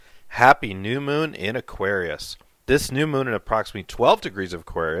Happy new moon in Aquarius. This new moon in approximately 12 degrees of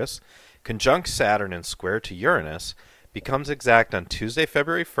Aquarius, conjunct Saturn and square to Uranus, becomes exact on Tuesday,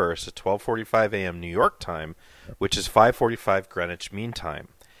 February 1st at 12:45 a.m. New York time, which is 5:45 Greenwich Mean Time.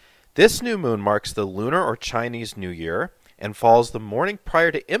 This new moon marks the Lunar or Chinese New Year and falls the morning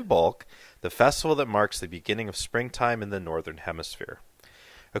prior to Imbolc, the festival that marks the beginning of springtime in the Northern Hemisphere.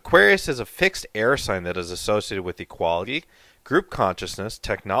 Aquarius is a fixed air sign that is associated with equality, group consciousness,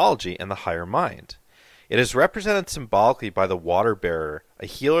 technology, and the higher mind. It is represented symbolically by the water bearer, a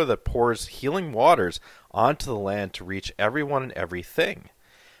healer that pours healing waters onto the land to reach everyone and everything.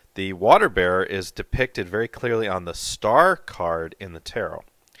 The water bearer is depicted very clearly on the star card in the tarot.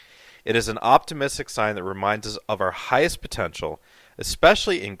 It is an optimistic sign that reminds us of our highest potential,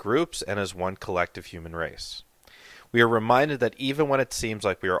 especially in groups and as one collective human race. We are reminded that even when it seems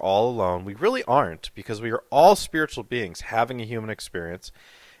like we are all alone, we really aren't, because we are all spiritual beings having a human experience,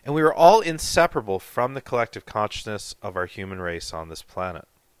 and we are all inseparable from the collective consciousness of our human race on this planet.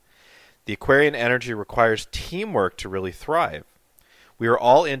 The Aquarian energy requires teamwork to really thrive. We are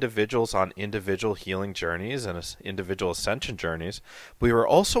all individuals on individual healing journeys and individual ascension journeys, but we are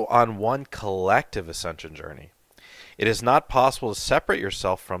also on one collective ascension journey. It is not possible to separate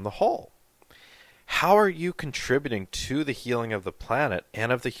yourself from the whole. How are you contributing to the healing of the planet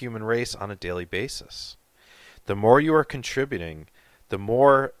and of the human race on a daily basis? The more you are contributing, the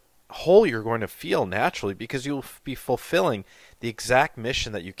more whole you're going to feel naturally, because you'll be fulfilling the exact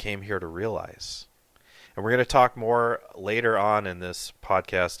mission that you came here to realize. And we're going to talk more later on in this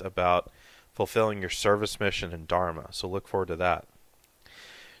podcast about fulfilling your service mission and dharma, so look forward to that.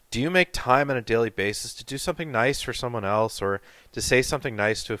 Do you make time on a daily basis to do something nice for someone else, or to say something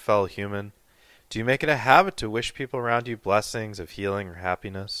nice to a fellow human? Do you make it a habit to wish people around you blessings of healing or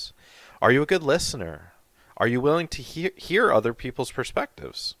happiness? Are you a good listener? Are you willing to hear other people's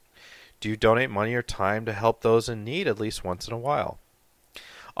perspectives? Do you donate money or time to help those in need at least once in a while?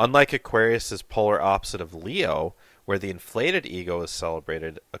 Unlike Aquarius' polar opposite of Leo, where the inflated ego is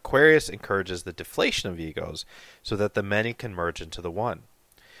celebrated, Aquarius encourages the deflation of egos so that the many can merge into the one.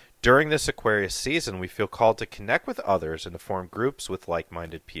 During this Aquarius season, we feel called to connect with others and to form groups with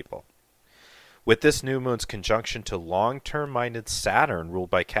like-minded people. With this new moon's conjunction to long-term minded Saturn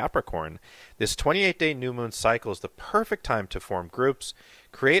ruled by Capricorn, this 28-day new moon cycle is the perfect time to form groups,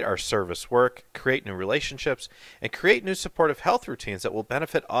 create our service work, create new relationships, and create new supportive health routines that will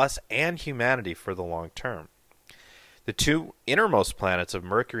benefit us and humanity for the long term. The two innermost planets of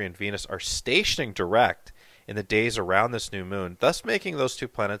Mercury and Venus are stationing direct in the days around this new moon, thus making those two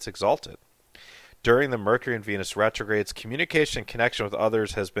planets exalted. During the Mercury and Venus retrogrades, communication and connection with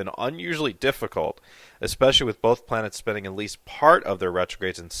others has been unusually difficult, especially with both planets spending at least part of their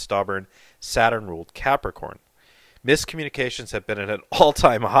retrogrades in stubborn, Saturn-ruled Capricorn. Miscommunications have been at an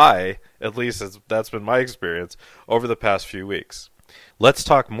all-time high, at least that's been my experience, over the past few weeks. Let's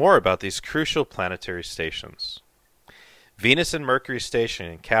talk more about these crucial planetary stations. Venus and Mercury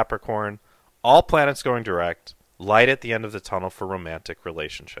stationing in Capricorn, all planets going direct, light at the end of the tunnel for romantic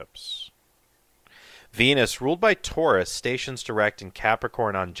relationships. Venus, ruled by Taurus, stations direct in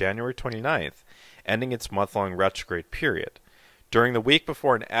Capricorn on January 29th, ending its month-long retrograde period. During the week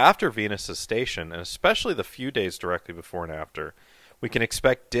before and after Venus' station, and especially the few days directly before and after, we can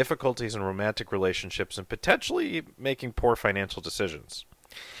expect difficulties in romantic relationships and potentially making poor financial decisions.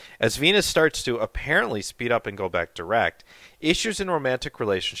 As Venus starts to apparently speed up and go back direct, issues in romantic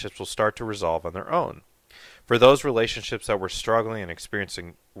relationships will start to resolve on their own. For those relationships that were struggling and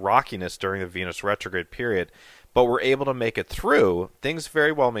experiencing rockiness during the Venus retrograde period, but were able to make it through, things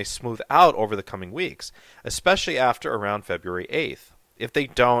very well may smooth out over the coming weeks, especially after around February 8th. If they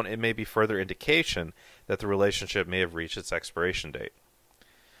don't, it may be further indication that the relationship may have reached its expiration date.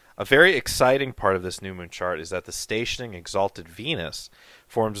 A very exciting part of this new moon chart is that the stationing exalted Venus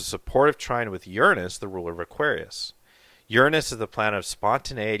forms a supportive trine with Uranus, the ruler of Aquarius. Uranus is the planet of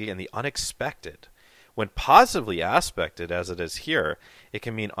spontaneity and the unexpected. When positively aspected, as it is here, it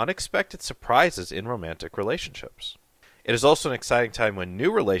can mean unexpected surprises in romantic relationships. It is also an exciting time when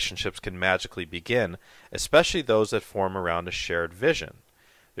new relationships can magically begin, especially those that form around a shared vision.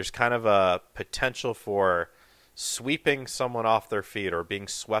 There's kind of a potential for sweeping someone off their feet or being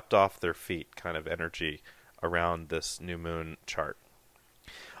swept off their feet kind of energy around this new moon chart.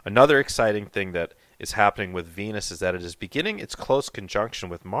 Another exciting thing that is happening with Venus is that it is beginning its close conjunction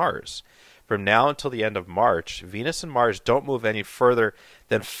with Mars. From now until the end of March, Venus and Mars don't move any further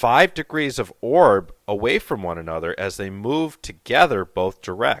than 5 degrees of orb away from one another as they move together both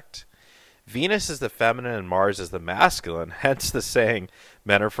direct. Venus is the feminine and Mars is the masculine, hence the saying,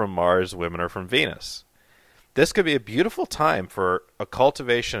 men are from Mars, women are from Venus. This could be a beautiful time for a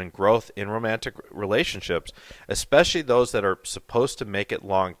cultivation and growth in romantic relationships, especially those that are supposed to make it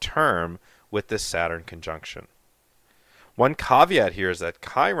long term with this Saturn conjunction. One caveat here is that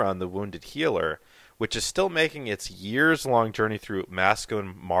Chiron, the wounded healer, which is still making its years-long journey through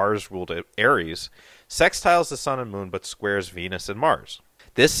masculine Mars-ruled Aries, sextiles the Sun and Moon but squares Venus and Mars.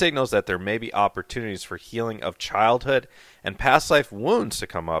 This signals that there may be opportunities for healing of childhood and past life wounds to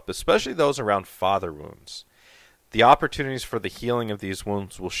come up, especially those around father wounds. The opportunities for the healing of these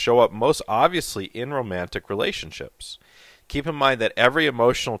wounds will show up most obviously in romantic relationships. Keep in mind that every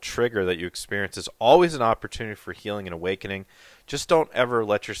emotional trigger that you experience is always an opportunity for healing and awakening. Just don't ever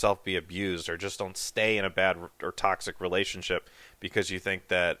let yourself be abused, or just don't stay in a bad or toxic relationship because you think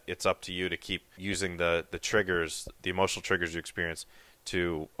that it's up to you to keep using the triggers, the emotional triggers you experience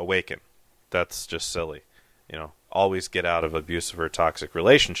to awaken. That's just silly. Always get out of abusive or toxic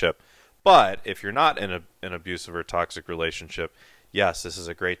relationship. But if you're not in an abusive or toxic relationship, yes, this is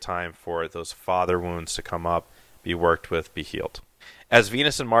a great time for those father wounds to come up, be worked with, be healed. As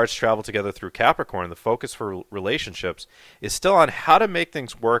Venus and Mars travel together through Capricorn, the focus for relationships is still on how to make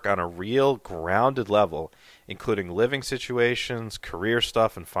things work on a real, grounded level, including living situations, career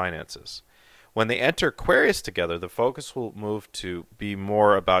stuff, and finances. When they enter Aquarius together, the focus will move to be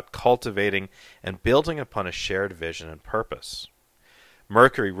more about cultivating and building upon a shared vision and purpose.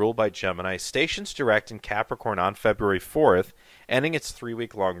 Mercury, ruled by Gemini, stations direct in Capricorn on February 4th, ending its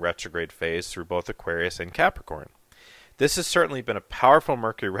 3-week-long retrograde phase through both Aquarius and Capricorn. This has certainly been a powerful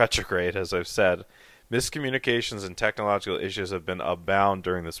Mercury retrograde, as I've said. Miscommunications and technological issues have been abound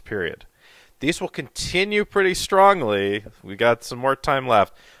during this period. These will continue pretty strongly. We got some more time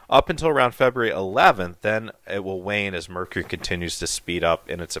left, up until around February 11th. Then it will wane as Mercury continues to speed up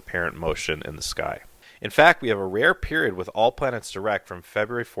in its apparent motion in the sky. In fact, we have a rare period with all planets direct from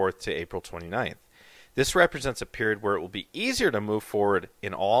February 4th to April 29th. This represents a period where it will be easier to move forward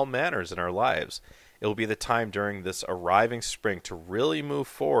in all manners in our lives. It will be the time during this arriving spring to really move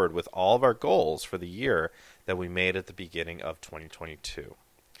forward with all of our goals for the year that we made at the beginning of 2022.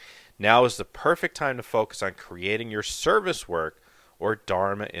 Now is the perfect time to focus on creating your service work or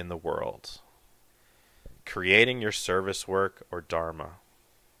dharma in the world. Creating your service work or dharma.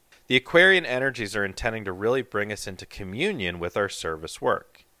 The Aquarian energies are intending to really bring us into communion with our service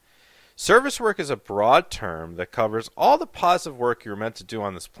work. Service work is a broad term that covers all the positive work you're meant to do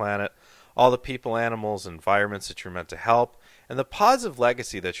on this planet, all the people, animals, environments that you're meant to help, and the positive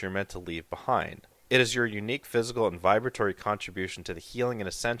legacy that you're meant to leave behind. It is your unique physical and vibratory contribution to the healing and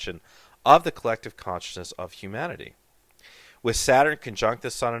ascension of the collective consciousness of humanity. With Saturn conjunct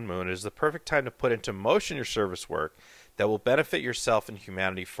the Sun and Moon, it is the perfect time to put into motion your service work that will benefit yourself and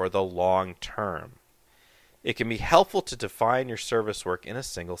humanity for the long term. It can be helpful to define your service work in a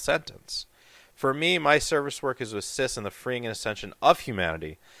single sentence. For me, my service work is to assist in the freeing and ascension of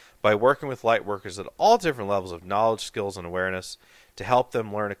humanity by working with light workers at all different levels of knowledge, skills, and awareness to help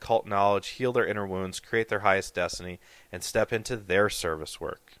them learn occult knowledge, heal their inner wounds, create their highest destiny, and step into their service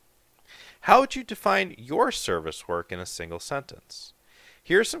work. How would you define your service work in a single sentence?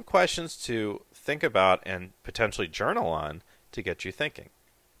 Here are some questions to think about and potentially journal on to get you thinking.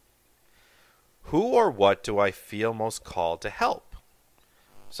 Who or what do I feel most called to help?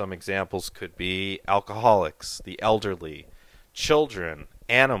 Some examples could be alcoholics, the elderly, children,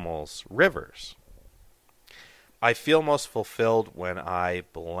 animals, rivers. I feel most fulfilled when I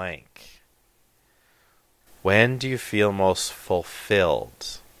blank. When do you feel most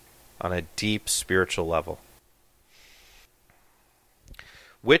fulfilled on a deep spiritual level?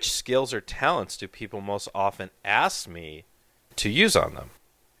 Which skills or talents do people most often ask me to use on them?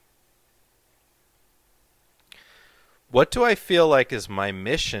 What do I feel like is my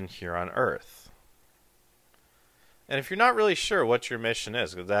mission here on Earth? And if you're not really sure what your mission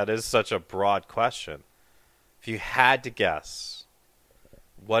is, because that is such a broad question, if you had to guess,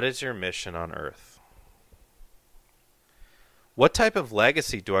 what is your mission on Earth? What type of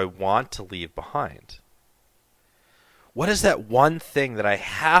legacy do I want to leave behind? What is that one thing that I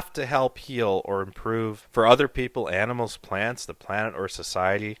have to help heal or improve for other people, animals, plants, the planet, or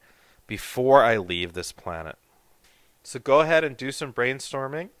society before I leave this planet? So go ahead and do some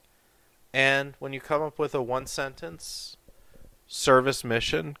brainstorming. And when you come up with a one-sentence service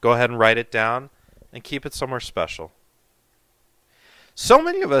mission, go ahead and write it down and keep it somewhere special. So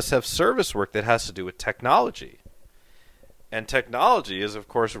many of us have service work that has to do with technology. And technology is, of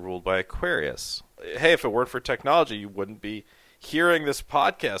course, ruled by Aquarius. Hey, if it weren't for technology, you wouldn't be hearing this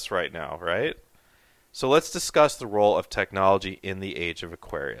podcast right now, right? So let's discuss the role of technology in the age of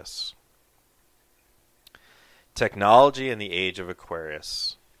Aquarius. Technology in the age of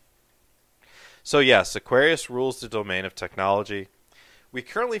Aquarius. So yes, Aquarius rules the domain of technology. We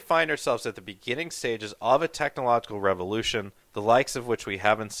currently find ourselves at the beginning stages of a technological revolution, the likes of which we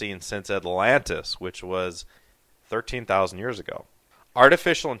haven't seen since Atlantis, which was 13,000 years ago.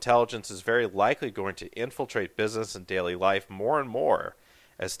 Artificial intelligence is very likely going to infiltrate business and daily life more and more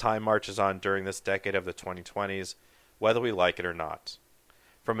as time marches on during this decade of the 2020s, whether we like it or not.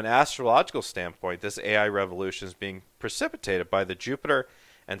 From an astrological standpoint, this AI revolution is being precipitated by the Jupiter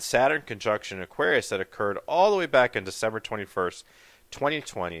and Saturn conjunction in Aquarius that occurred all the way back on December 21st,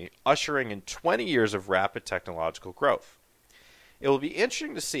 2020, ushering in 20 years of rapid technological growth. It will be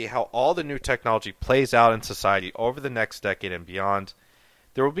interesting to see how all the new technology plays out in society over the next decade and beyond.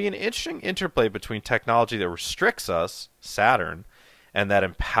 There will be an interesting interplay between technology that restricts us, Saturn, and that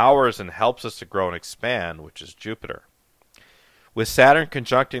empowers and helps us to grow and expand, which is Jupiter. With Saturn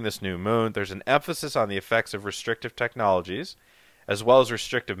conjuncting this new moon, there's an emphasis on the effects of restrictive technologies, as well as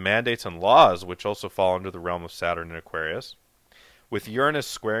restrictive mandates and laws, which also fall under the realm of Saturn and Aquarius. With Uranus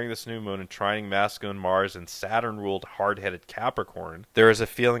squaring this new moon and trining masculine Mars and Saturn-ruled hard-headed Capricorn, there is a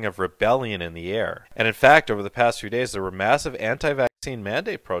feeling of rebellion in the air. And in fact, over the past few days, there were massive anti-vaccine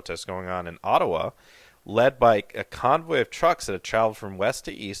mandate protests going on in Ottawa, led by a convoy of trucks that had traveled from west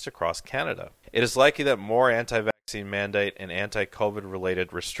to east across Canada. It is likely that more anti-vaccine mandate and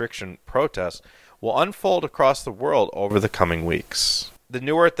anti-COVID-related restriction protests will unfold across the world over the coming weeks. The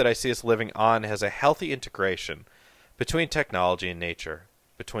new Earth that I see us living on has a healthy integration between technology and nature,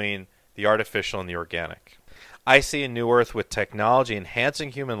 between the artificial and the organic. I see a new Earth with technology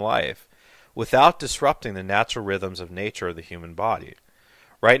enhancing human life without disrupting the natural rhythms of nature or the human body.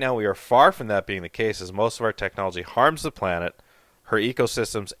 Right now we are far from that being the case, as most of our technology harms the planet, her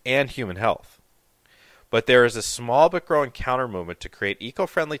ecosystems, and human health. But there is a small but growing counter-movement to create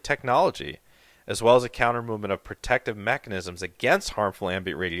eco-friendly technology, as well as a counter-movement of protective mechanisms against harmful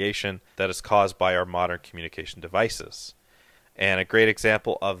ambient radiation that is caused by our modern communication devices. And a great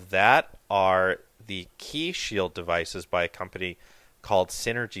example of that are the Key Shield devices by a company called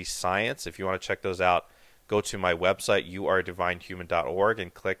Synergy Science. If you want to check those out, go to my website, youredivinehuman.org,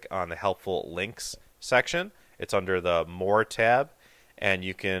 and click on the helpful links section. It's under the More tab. And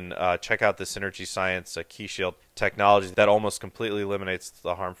you can check out the Synergy Science Key Shield technology that almost completely eliminates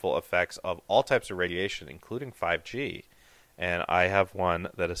the harmful effects of all types of radiation, including 5G. And I have one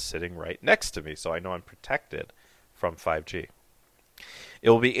that is sitting right next to me, so I know I'm protected from 5G. It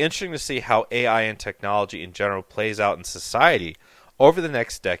will be interesting to see how AI and technology in general plays out in society over the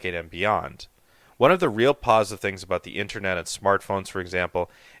next decade and beyond. One of the real positive things about the internet and smartphones, for example,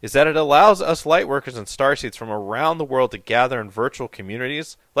 is that it allows us lightworkers and starseeds from around the world to gather in virtual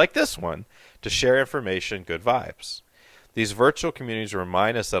communities like this one to share information and good vibes. These virtual communities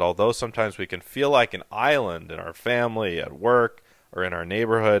remind us that although sometimes we can feel like an island in our family, at work, or in our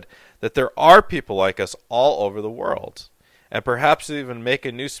neighborhood, that there are people like us all over the world, and perhaps even make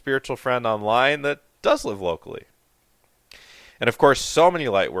a new spiritual friend online that does live locally. And of course, so many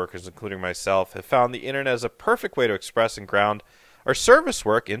light workers, including myself, have found the internet as a perfect way to express and ground our service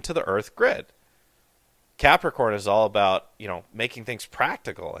work into the Earth grid. Capricorn is all about, making things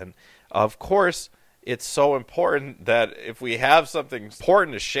practical. And of course, it's so important that if we have something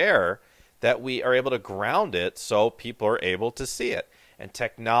important to share, that we are able to ground it so people are able to see it. And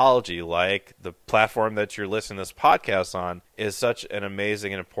technology, like the platform that you're listening to this podcast on, is such an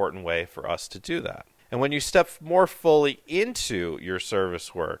amazing and important way for us to do that. And when you step more fully into your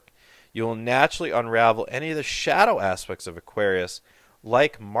service work, you will naturally unravel any of the shadow aspects of Aquarius,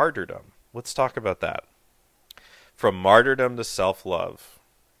 like martyrdom. Let's talk about that. From martyrdom to self-love.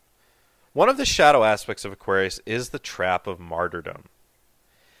 One of the shadow aspects of Aquarius is the trap of martyrdom.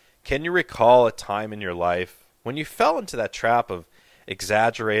 Can you recall a time in your life when you fell into that trap of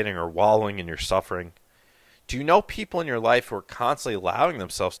exaggerating or wallowing in your suffering? Do you know people in your life who are constantly allowing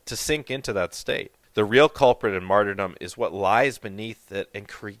themselves to sink into that state? The real culprit in martyrdom is what lies beneath it and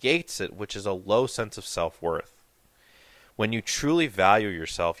creates it, which is a low sense of self-worth. When you truly value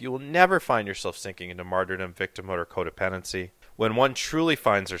yourself, you will never find yourself sinking into martyrdom, victimhood, or codependency. When one truly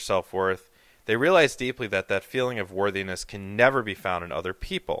finds their self-worth, they realize deeply that that feeling of worthiness can never be found in other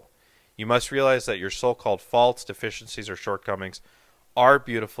people. You must realize that your so-called faults, deficiencies, or shortcomings are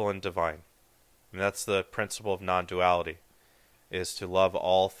beautiful and divine. And that's the principle of non-duality, is to love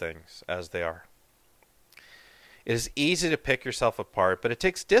all things as they are. It is easy to pick yourself apart, but it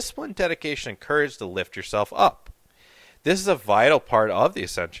takes discipline, dedication, and courage to lift yourself up. This is a vital part of the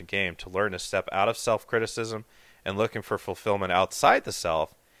Ascension game, to learn to step out of self-criticism and looking for fulfillment outside the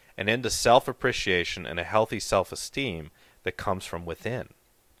self and into self-appreciation and a healthy self-esteem that comes from within.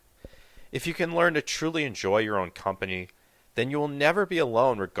 If you can learn to truly enjoy your own company, then you will never be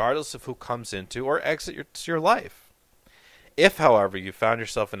alone regardless of who comes into or exits your life. If, however, you found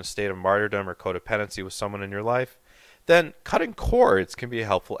yourself in a state of martyrdom or codependency with someone in your life, then cutting cords can be a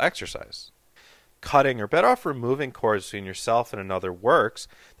helpful exercise. Cutting, or better off removing cords between yourself and another works,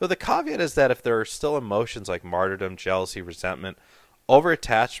 though the caveat is that if there are still emotions like martyrdom, jealousy, resentment,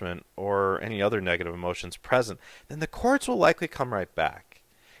 over-attachment, or any other negative emotions present, then the cords will likely come right back.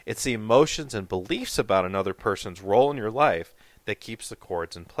 It's the emotions and beliefs about another person's role in your life that keeps the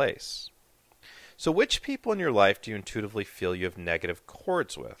cords in place. So which people in your life do you intuitively feel you have negative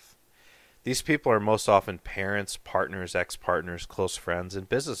cords with? These people are most often parents, partners, ex-partners, close friends, and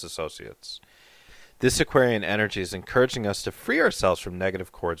business associates. This Aquarian energy is encouraging us to free ourselves from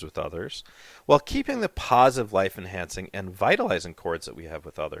negative cords with others, while keeping the positive, life-enhancing, and vitalizing cords that we have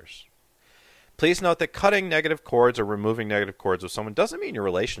with others. Please note that cutting negative cords or removing negative cords with someone doesn't mean your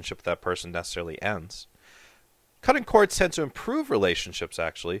relationship with that person necessarily ends. Cutting cords tend to improve relationships,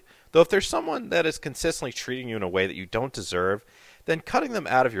 actually, though if there's someone that is consistently treating you in a way that you don't deserve, then cutting them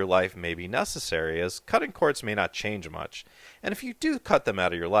out of your life may be necessary, as cutting cords may not change much. And if you do cut them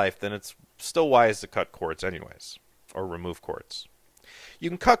out of your life, then it's still wise to cut cords anyways, or remove cords.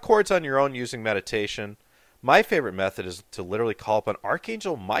 You can cut cords on your own using meditation. My favorite method is to literally call upon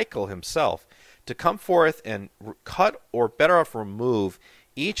Archangel Michael himself to come forth and cut, or better off remove,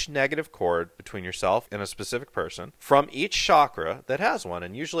 each negative cord between yourself and a specific person from each chakra that has one.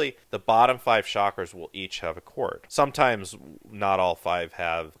 And usually the bottom 5 chakras will each have a cord. Sometimes not all 5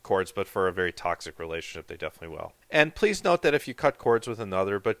 have cords, but for a very toxic relationship, they definitely will. And please note that if you cut cords with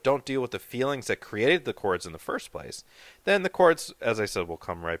another, but don't deal with the feelings that created the cords in the first place, then the cords, as I said, will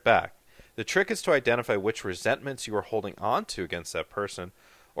come right back. The trick is to identify which resentments you are holding on to against that person,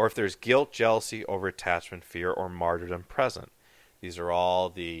 or if there's guilt, jealousy, over-attachment, fear, or martyrdom present. These are all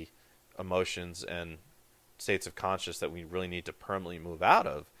the emotions and states of consciousness that we really need to permanently move out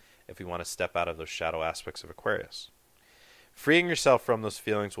of if we want to step out of those shadow aspects of Aquarius. Freeing yourself from those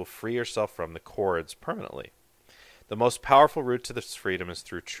feelings will free yourself from the cords permanently. The most powerful route to this freedom is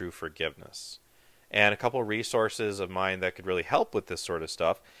through true forgiveness. And a couple resources of mine that could really help with this sort of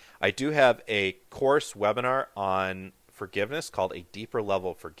stuff. I do have a course webinar on forgiveness called A Deeper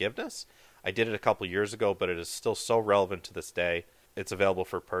Level of Forgiveness. I did it a couple years ago, but it is still so relevant to this day. It's available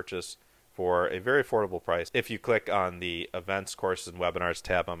for purchase for a very affordable price. If you click on the Events, Courses, and Webinars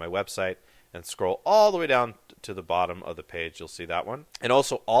tab on my website and scroll all the way down to the bottom of the page, you'll see that one. And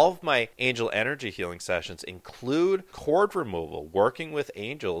also, all of my angel energy healing sessions include cord removal, working with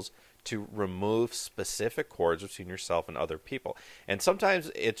angels to remove specific cords between yourself and other people. And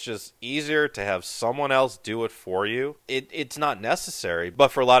sometimes it's just easier to have someone else do it for you. It's not necessary, but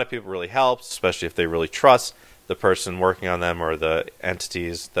for a lot of people it really helps, especially if they really trust the person working on them or the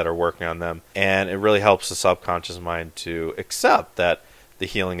entities that are working on them. And it really helps the subconscious mind to accept that the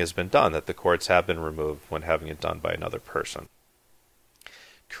healing has been done, that the cords have been removed when having it done by another person.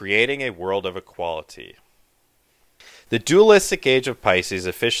 Creating a world of equality. The dualistic age of Pisces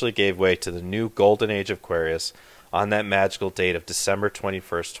officially gave way to the new golden age of Aquarius on that magical date of December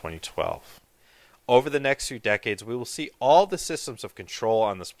 21st, 2012. Over the next few decades, we will see all the systems of control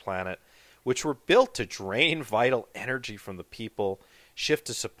on this planet, which were built to drain vital energy from the people, shift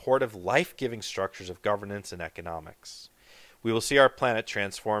to supportive, life-giving structures of governance and economics. We will see our planet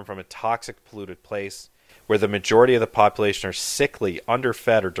transform from a toxic, polluted place, where the majority of the population are sickly,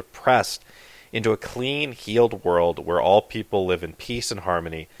 underfed, or depressed, into a clean, healed world where all people live in peace and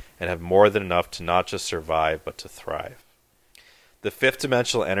harmony and have more than enough to not just survive, but to thrive. The fifth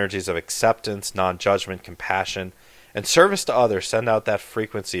dimensional energies of acceptance, non-judgment, compassion, and service to others send out that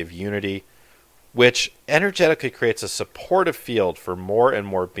frequency of unity, which energetically creates a supportive field for more and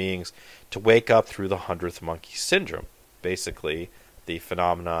more beings to wake up through the 100th monkey syndrome. Basically, the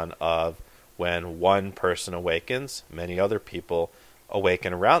phenomenon of when one person awakens, many other people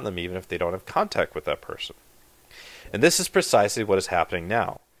awaken around them, even if they don't have contact with that person. And this is precisely what is happening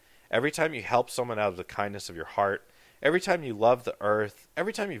now. Every time you help someone out of the kindness of your heart, every time you love the earth,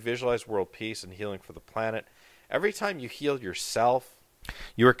 every time you visualize world peace and healing for the planet, every time you heal yourself,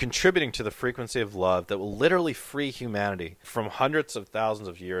 you are contributing to the frequency of love that will literally free humanity from hundreds of thousands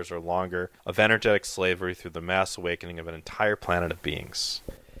of years or longer of energetic slavery through the mass awakening of an entire planet of beings.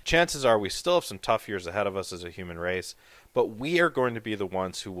 Chances are we still have some tough years ahead of us as a human race, but we are going to be the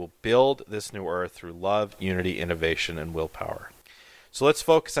ones who will build this new earth through love, unity, innovation, and willpower. So let's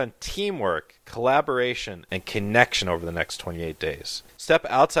focus on teamwork, collaboration, and connection over the next 28 days. Step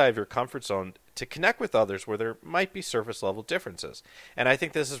outside of your comfort zone to connect with others where there might be surface level differences. And I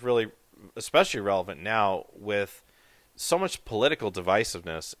think this is really especially relevant now with so much political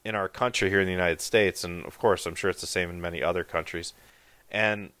divisiveness in our country here in the United States, and of course I'm sure it's the same in many other countries.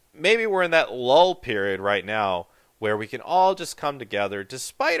 And maybe we're in that lull period right now where we can all just come together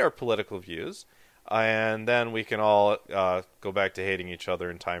despite our political views, and then we can all go back to hating each other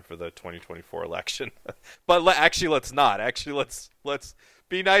in time for the 2024 election. But actually, let's not. Actually, let's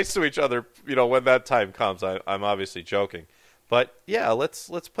be nice to each other. When that time comes. I'm obviously joking, but yeah, let's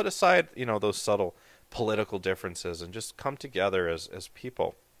put aside those subtle political differences and just come together as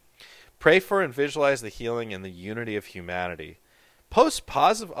people. Pray for and visualize the healing and the unity of humanity. Post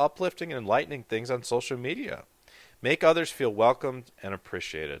positive, uplifting, and enlightening things on social media. Make others feel welcomed and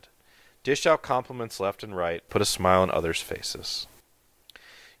appreciated. Dish out compliments left and right. Put a smile on others' faces.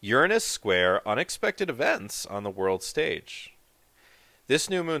 Uranus square unexpected events on the world stage. This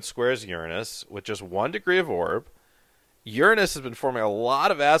new moon squares Uranus with just 1 degree of orb. Uranus has been forming a lot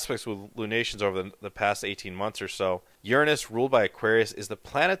of aspects with lunations over the past 18 months or so. Uranus, ruled by Aquarius, is the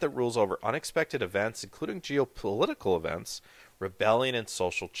planet that rules over unexpected events, including geopolitical events, rebellion, and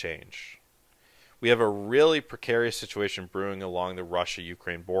social change. We have a really precarious situation brewing along the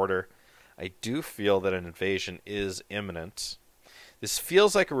Russia-Ukraine border. I do feel that an invasion is imminent. This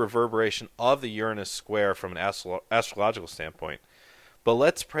feels like a reverberation of the Uranus square from an astrological standpoint. But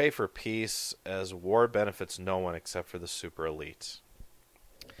let's pray for peace, as war benefits no one except for the super elite.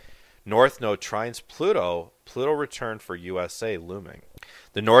 North Node trines Pluto. Pluto returned for USA looming.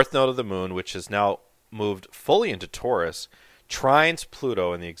 The North Node of the Moon, which has now moved fully into Taurus, trines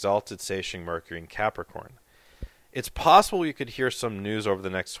Pluto and the exalted station Mercury in Capricorn. It's possible you could hear some news over the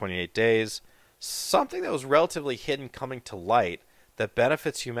next 28 days, something that was relatively hidden coming to light that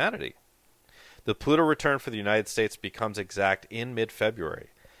benefits humanity. The Pluto return for the United States becomes exact in mid-February.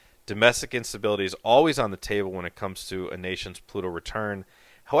 Domestic instability is always on the table when it comes to a nation's Pluto return.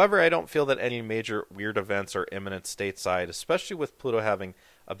 However, I don't feel that any major weird events are imminent stateside, especially with Pluto having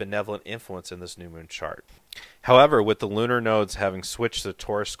a benevolent influence in this new moon chart. However, with the lunar nodes having switched to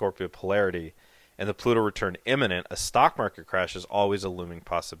Taurus-Scorpio polarity and the Pluto return imminent, a stock market crash is always a looming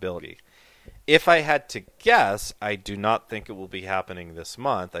possibility. If I had to guess, I do not think it will be happening this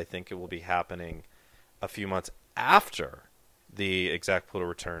month. I think it will be happening a few months after the exact Pluto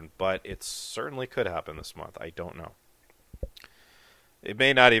return, but it certainly could happen this month. I don't know. It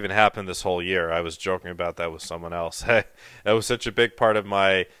may not even happen this whole year. I was joking about that with someone else. That was such a big part of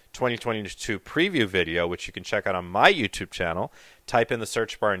my 2022 preview video, which you can check out on my YouTube channel. Type in the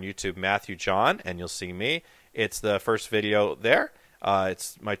search bar on YouTube, Matthew John, and you'll see me. It's the first video there.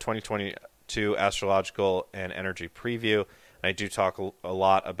 It's my 2022 astrological and energy preview. I do talk a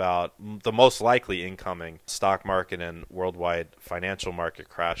lot about the most likely incoming stock market and worldwide financial market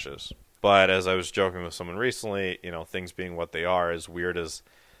crashes. But as I was joking with someone recently, things being what they are, as weird as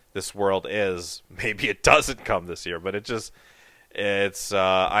this world is, maybe it doesn't come this year. But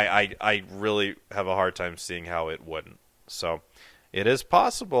I really have a hard time seeing how it wouldn't. So it is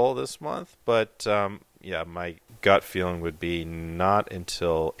possible this month, but my gut feeling would be not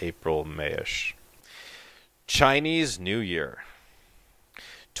until April, May-ish. Chinese New Year.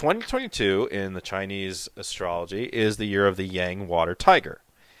 2022 in the Chinese astrology is the year of the Yang water tiger.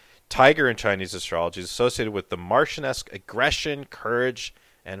 Tiger in Chinese astrology is associated with the Martian-esque aggression, courage,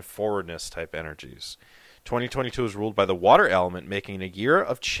 and forwardness type energies. 2022 is ruled by the water element, making it a year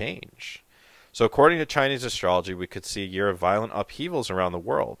of change. So according to Chinese astrology, we could see a year of violent upheavals around the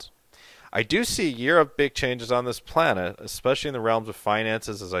world. I do see a year of big changes on this planet, especially in the realms of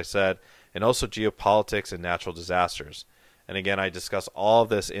finances, as I said, and also geopolitics and natural disasters. And again, I discuss all of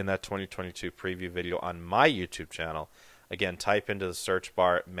this in that 2022 preview video on my YouTube channel. Again, type into the search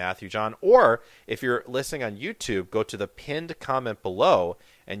bar Matthew John, or if you're listening on YouTube, go to the pinned comment below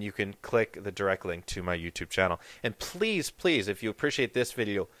and you can click the direct link to my YouTube channel. And please, please, if you appreciate this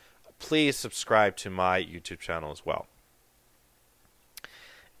video, please subscribe to my YouTube channel as well.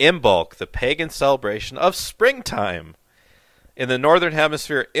 Imbolc, the pagan celebration of springtime. In the Northern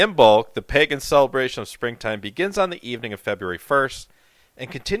Hemisphere, Imbolc, the pagan celebration of springtime, begins on the evening of February 1st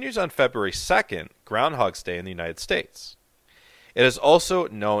and continues on February 2nd, Groundhog's Day in the United States. It is also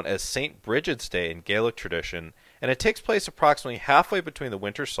known as St. Bridget's Day in Gaelic tradition, and it takes place approximately halfway between the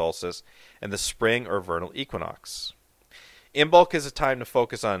winter solstice and the spring or vernal equinox. Imbolc is a time to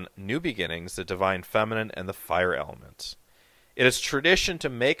focus on new beginnings, the divine feminine, and the fire element. It is tradition to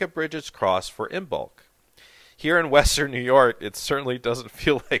make a Bridget's cross for Imbolc. Here in Western New York, it certainly doesn't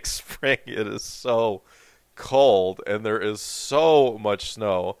feel like spring. It is so cold, and there is so much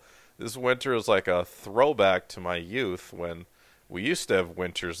snow. This winter is like a throwback to my youth when we used to have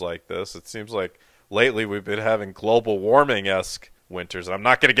winters like this. It seems like lately we've been having global warming-esque winters. And I'm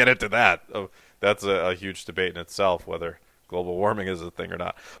not going to get into that. That's a huge debate in itself, whether global warming is a thing or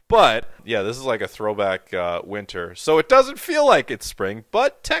not. But yeah, this is like a throwback winter. So it doesn't feel like it's spring,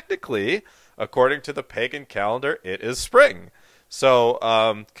 but technically, according to the pagan calendar, it is spring.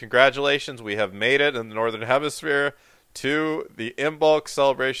 So congratulations, we have made it in the Northern Hemisphere to the Imbolc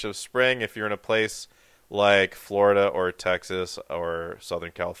celebration of spring. If you're in a place like Florida or Texas or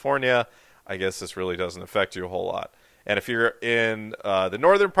Southern California, I guess this really doesn't affect you a whole lot. And if you're in the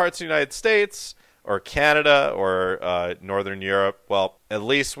northern parts of the United States or Canada or Northern Europe, well, at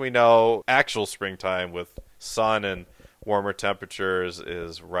least we know actual springtime with sun and warmer temperatures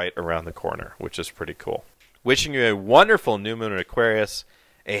is right around the corner, which is pretty cool. Wishing you a wonderful new moon in Aquarius,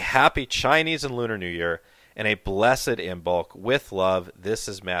 a happy Chinese and Lunar New Year, and a blessed Imbolc. With love, this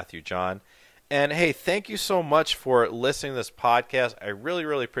is Matthew John. And hey, thank you so much for listening to this podcast. I really,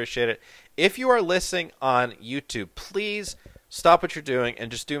 really appreciate it. If you are listening on YouTube, please stop what you're doing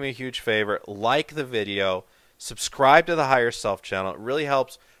and just do me a huge favor. Like the video, subscribe to the Higher Self channel. It really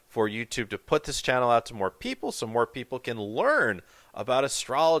helps for YouTube to put this channel out to more people so more people can learn about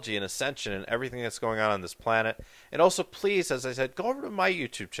astrology and ascension and everything that's going on this planet. And also, please, as I said, go over to my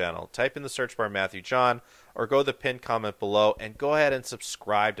YouTube channel. Type in the search bar Matthew John, or go to the pinned comment below and go ahead and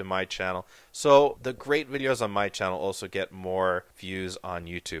subscribe to my channel. So the great videos on my channel also get more views on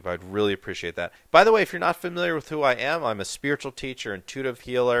YouTube. I'd really appreciate that. By the way, if you're not familiar with who I am, I'm a spiritual teacher, intuitive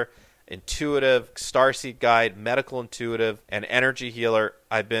healer, intuitive, starseed guide, medical intuitive, and energy healer.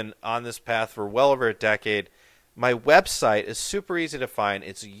 I've been on this path for well over a decade. My website is super easy to find.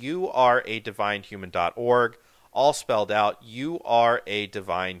 It's youaredivinehuman.org, all spelled out,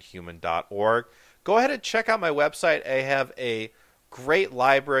 youaredivinehuman.org. Go ahead and check out my website. I have a great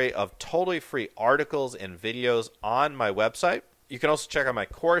library of totally free articles and videos on my website. You can also check out my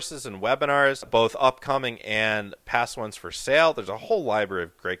courses and webinars, both upcoming and past ones for sale. There's a whole library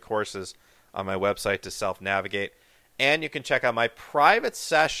of great courses on my website to self-navigate. And you can check out my private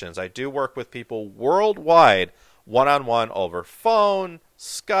sessions. I do work with people worldwide, one-on-one over phone,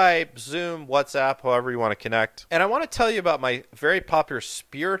 Skype, Zoom, WhatsApp, however you want to connect. And I want to tell you about my very popular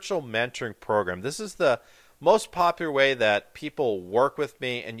spiritual mentoring program. This is the most popular way that people work with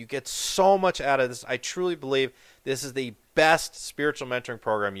me, and you get so much out of this. I truly believe this is the best spiritual mentoring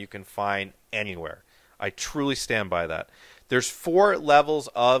program you can find anywhere. I truly stand by that. There's 4 levels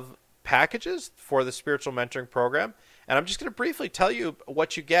of packages for the spiritual mentoring program, and I'm just going to briefly tell you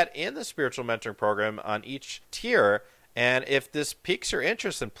what you get in the spiritual mentoring program on each tier. And if this piques your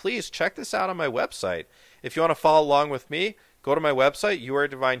interest, then please check this out on my website. If you want to follow along with me, go to my website,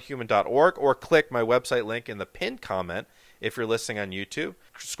 youaredivinehuman.org, or click my website link in the pinned comment if you're listening on YouTube.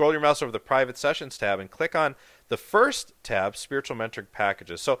 Scroll your mouse over the Private Sessions tab and click on the first tab, Spiritual Mentoring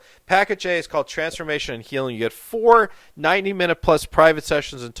Packages. So Package A is called Transformation and Healing. You get 4 90-minute plus private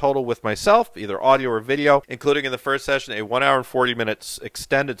sessions in total with myself, either audio or video, including in the first session a 1 hour and 40 minutes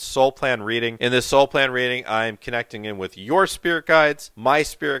extended soul plan reading. In this soul plan reading, I'm connecting in with your spirit guides, my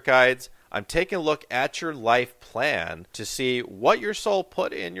spirit guides. I'm taking a look at your life plan to see what your soul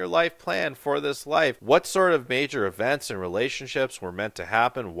put in your life plan for this life. What sort of major events and relationships were meant to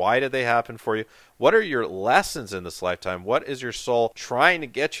happen? Why did they happen for you? What are your lessons in this lifetime? What is your soul trying to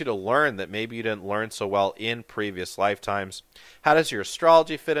get you to learn that maybe you didn't learn so well in previous lifetimes? How does your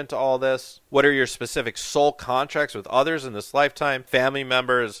astrology fit into all this? What are your specific soul contracts with others in this lifetime? Family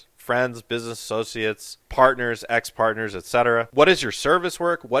members, friends, business associates, partners, ex-partners, etc. What is your service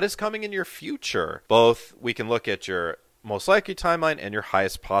work? What is coming in your future? Both, we can look at your most likely timeline and your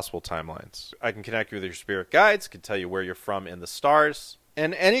highest possible timelines. I can connect you with your spirit guides, can tell you where you're from in the stars.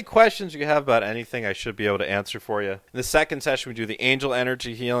 And any questions you have about anything, I should be able to answer for you. In the second session, we do the angel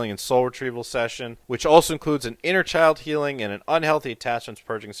energy healing and soul retrieval session, which also includes an inner child healing and an unhealthy attachments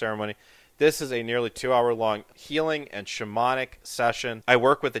purging ceremony. This is a nearly 2-hour-long healing and shamanic session. I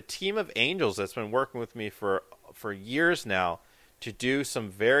work with a team of angels that's been working with me for years now to do some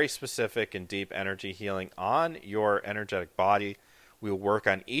very specific and deep energy healing on your energetic body. We will work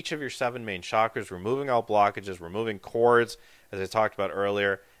on each of your 7 main chakras, removing all blockages, removing cords, as I talked about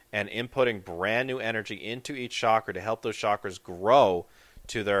earlier, and inputting brand new energy into each chakra to help those chakras grow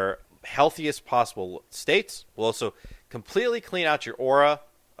to their healthiest possible states. We'll also completely clean out your aura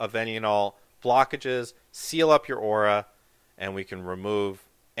of any and all blockages, seal up your aura, and we can remove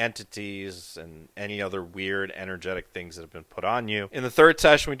entities and any other weird energetic things that have been put on you. In the third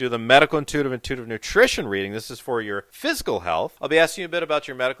session, we do the medical intuitive nutrition reading. This is for your physical health. I'll be asking you a bit about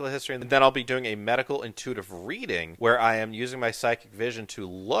your medical history, and then I'll be doing a medical intuitive reading where I am using my psychic vision to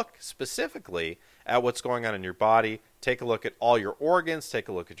look specifically at what's going on in your body, take a look at all your organs, take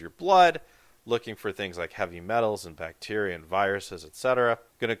a look at your blood, looking for things like heavy metals and bacteria and viruses, etc.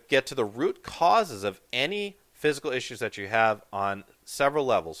 Going to get to the root causes of any physical issues that you have on several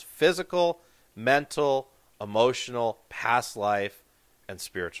levels: physical, mental, emotional, past life, and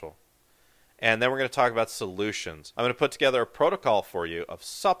spiritual. And then we're going to talk about solutions. I'm going to put together a protocol for you of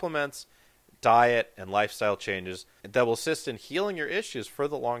supplements, diet, and lifestyle changes that will assist in healing your issues for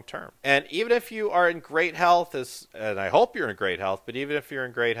the long term. And even if you are in great health, and I hope you're in great health, but even if you're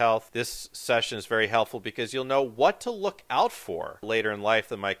in great health, this session is very helpful because you'll know what to look out for later in life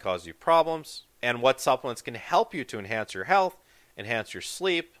that might cause you problems, and what supplements can help you to enhance your health, enhance your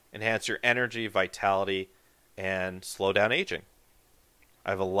sleep, enhance your energy, vitality, and slow down aging. I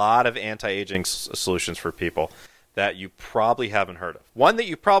have a lot of anti-aging solutions for people that you probably haven't heard of. One that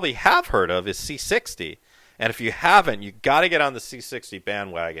you probably have heard of is C60. And if you haven't, you got to get on the C60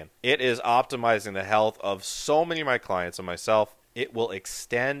 bandwagon. It is optimizing the health of so many of my clients and myself. It will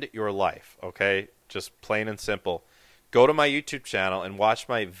extend your life, okay? Just plain and simple. Go to my YouTube channel and watch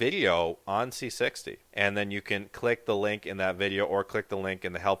my video on C60. And then you can click the link in that video or click the link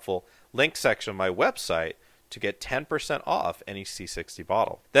in the helpful link section of my website to get 10% off any C60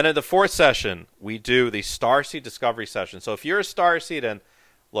 bottle. Then in the fourth session, we do the Starseed Discovery session. So if you're a Starseed, and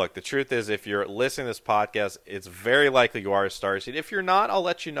look, the truth is if you're listening to this podcast, it's very likely you are a Starseed. If you're not, I'll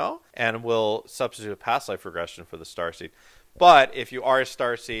let you know, and we'll substitute a past life regression for the Starseed. But if you are a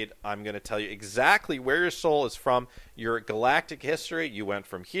Starseed, I'm going to tell you exactly where your soul is from, your galactic history. You went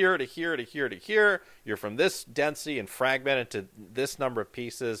from here to here to here to here. You're from this density and fragmented to this number of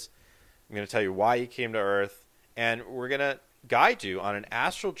pieces. I'm going to tell you why you came to Earth. And we're going to guide you on an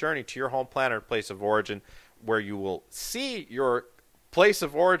astral journey to your home planet or place of origin, where you will see your place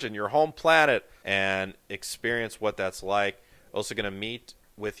of origin, your home planet, and experience what that's like. Also going to meet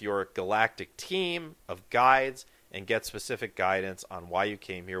with your galactic team of guides and get specific guidance on why you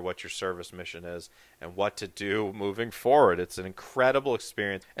came here, what your service mission is, and what to do moving forward. It's an incredible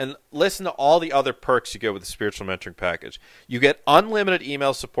experience. And listen to all the other perks you get with the Spiritual Mentoring Package. You get unlimited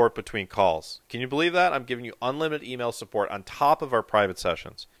email support between calls. Can you believe that? I'm giving you unlimited email support on top of our private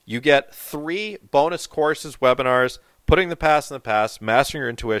sessions. You get 3 bonus courses, webinars, Putting the Past in the Past, Mastering Your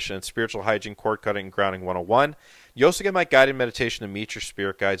Intuition, and Spiritual Hygiene, Cord Cutting, and Grounding 101. You also get my guided meditation to meet your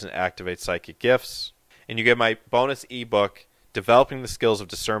spirit guides and activate psychic gifts. And you get my bonus ebook, Developing the Skills of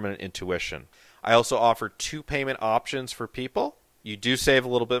Discernment and Intuition. I also offer 2 payment options for people. You do save a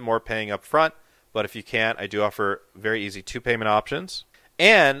little bit more paying up front, but if you can't, I do offer very easy 2 payment options.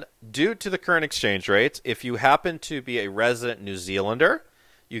 And due to the current exchange rates, if you happen to be a resident New Zealander,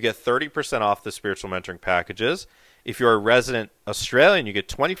 you get 30% off the Spiritual Mentoring Packages. If you're a resident Australian, you get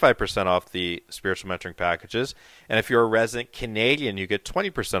 25% off the Spiritual Mentoring Packages. And if you're a resident Canadian, you get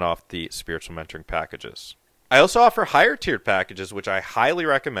 20% off the Spiritual Mentoring Packages. I also offer higher tiered packages, which I highly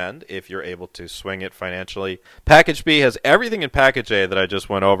recommend if you're able to swing it financially. Package B has everything in Package A that I just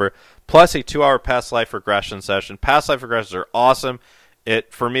went over, plus a 2-hour past life regression session. Past life regressions are awesome.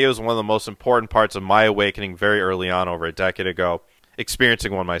 For me, it was one of the most important parts of my awakening very early on, over a decade ago,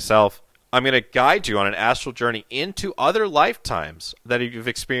 experiencing one myself. I'm going to guide you on an astral journey into other lifetimes that you've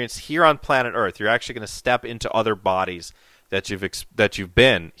experienced here on planet Earth. You're actually going to step into other bodies that you've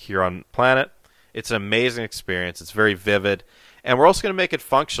been here on planet. It's an amazing experience. It's very vivid. And we're also going to make it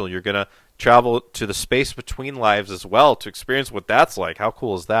functional. You're going to travel to the space between lives as well to experience what that's like. How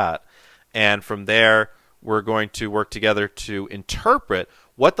cool is that? And from there, we're going to work together to interpret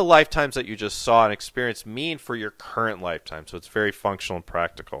what the lifetimes that you just saw and experienced mean for your current lifetime. So it's very functional and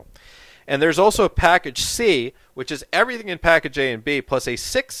practical. And there's also a Package C, which is everything in Package A and B, plus a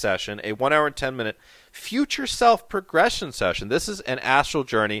 6th session, a 1 hour and 10-minute future self progression session. This is an astral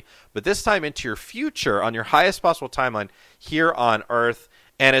journey, but this time into your future on your highest possible timeline here on Earth.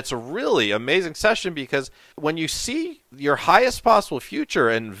 And it's a really amazing session because when you see your highest possible future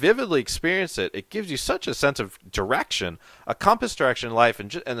and vividly experience it, it gives you such a sense of direction, a compass direction in life,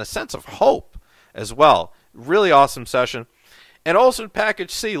 and a sense of hope as well. Really awesome session. And also in Package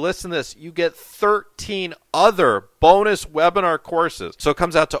C, listen to this, you get 13 other bonus webinar courses. So it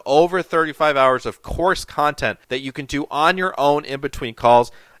comes out to over 35 hours of course content that you can do on your own in between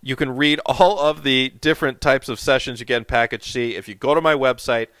calls. You can read all of the different types of sessions you get in Package C. If you go to my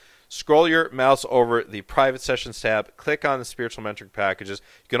website, scroll your mouse over the private sessions tab, click on the Spiritual Mentoring Packages.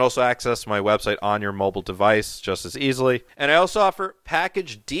 You can also access my website on your mobile device just as easily. And I also offer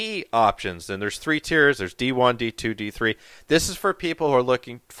Package D options. And there's 3 tiers. There's D1, D2, D3. This is for people who are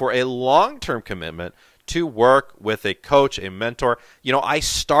looking for a long-term commitment to work with a coach, a mentor. You know, I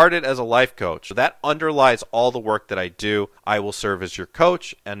started as a life coach. That underlies all the work that I do. I will serve as your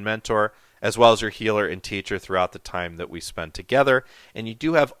coach and mentor as well as your healer and teacher throughout the time that we spend together. And you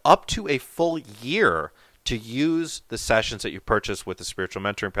do have up to a full year to use the sessions that you purchase with the spiritual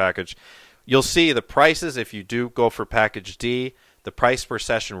mentoring package. You'll see the prices if you do go for package D. The price per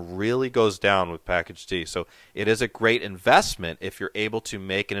session really goes down with package D. So it is a great investment if you're able to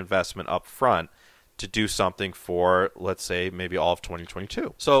make an investment up front to do something for, let's say, maybe all of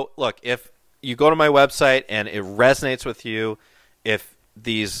 2022. So look, if you go to my website and it resonates with you, if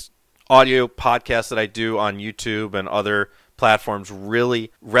these audio podcasts that I do on YouTube and other platforms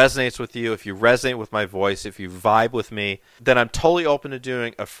really resonates with you, if you resonate with my voice, if you vibe with me, then I'm totally open to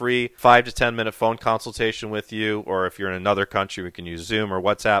doing a free 5 to 10 minute phone consultation with you, or if you're in another country, we can use Zoom or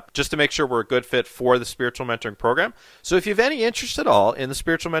WhatsApp, just to make sure we're a good fit for the spiritual mentoring program. So if you have any interest at all in the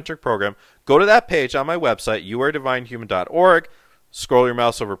spiritual mentoring program, go to that page on my website, youaredivinehuman.org, scroll your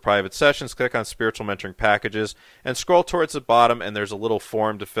mouse over private sessions, click on spiritual mentoring packages, and scroll towards the bottom, and there's a little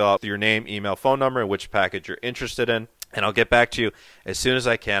form to fill out your name, email, phone number, and which package you're interested in. And I'll get back to you as soon as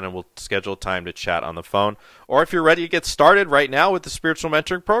I can, and we'll schedule time to chat on the phone. Or if you're ready to get started right now with the spiritual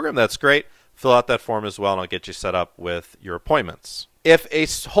mentoring program, that's great. Fill out that form as well, and I'll get you set up with your appointments. If a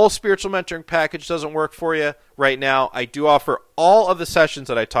whole spiritual mentoring package doesn't work for you right now, I do offer all of the sessions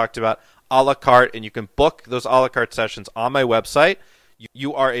that I talked about a la carte, and you can book those a la carte sessions on my website,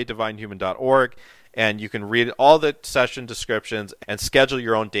 youaredivinehuman.org, and you can read all the session descriptions and schedule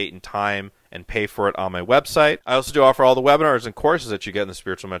your own date and time and pay for it on my website. I also do offer all the webinars and courses that you get in the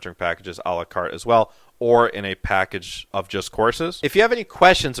spiritual mentoring packages a la carte as well, or in a package of just courses. If you have any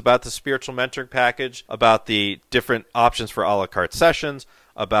questions about the spiritual mentoring package, about the different options for a la carte sessions,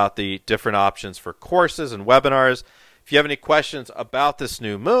 about the different options for courses and webinars, if you have any questions about this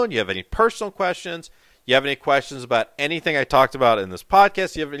new moon, you have any personal questions, you have any questions about anything I talked about in this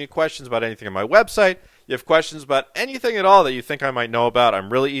podcast, you have any questions about anything on my website, you have questions about anything at all that you think I might know about,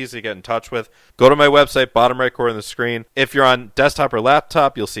 I'm really easy to get in touch with. Go to my website, bottom right corner of the screen. If you're on desktop or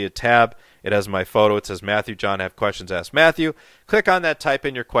laptop, you'll see a tab. It has my photo. It says Matthew John, have questions, ask Matthew. Click on that, type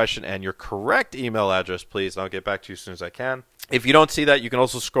in your question and your correct email address, please, and I'll get back to you as soon as I can. If you don't see that, you can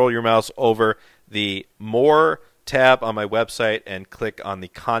also scroll your mouse over the More tab on my website and click on the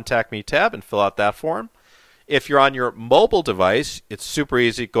Contact Me tab and fill out that form. If you're on your mobile device, it's super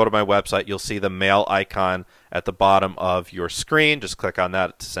easy. Go to my website. You'll see the mail icon at the bottom of your screen. Just click on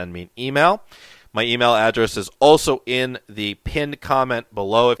that to send me an email. My email address is also in the pinned comment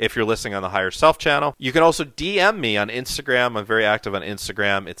below if you're listening on the Higher Self channel. You can also DM me on Instagram. I'm very active on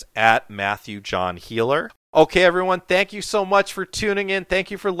Instagram. It's at Matthew John Healer. Okay, everyone, thank you so much for tuning in. Thank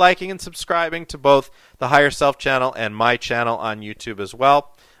you for liking and subscribing to both the Higher Self channel and my channel on YouTube as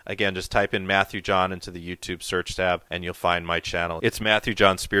well. Again, just type in Matthew John into the YouTube search tab and you'll find my channel. It's Matthew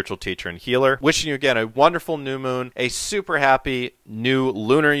John, Spiritual Teacher and Healer. Wishing you again a wonderful new moon, a super happy new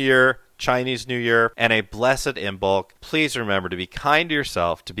lunar year, Chinese New Year, and a blessed Imbolc. Please remember to be kind to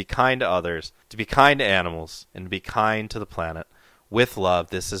yourself, to be kind to others, to be kind to animals, and to be kind to the planet. With love,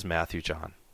 this is Matthew John.